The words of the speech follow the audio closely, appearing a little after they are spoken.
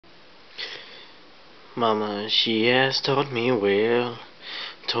Mama, she has taught me well,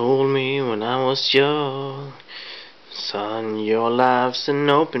 told me when I was young, son, your life's an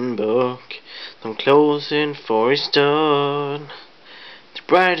open book, don't close it for it's done. The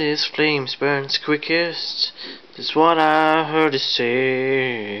brightest flames burns quickest, that's what I heard her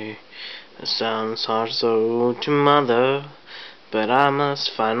say. It sounds hard so to mother, but I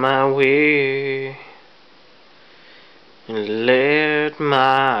must find my way. And let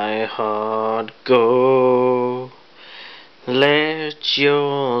my heart go, let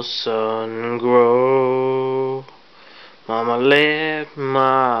your sun grow. Mama, let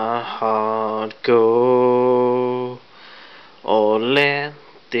my heart go. Oh, let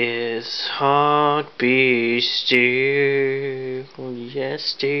this heart be still. Oh, yes,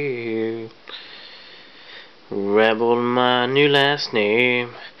 still. Rebel, my new last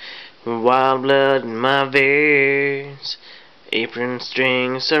name. Wild blood in my veins. Apron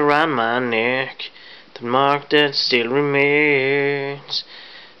strings around my neck. The mark that still remains.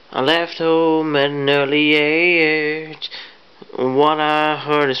 I left home at an early age. What I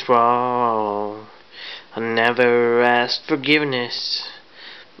heard is wrong. I never asked forgiveness,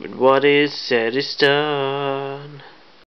 but what is said is done.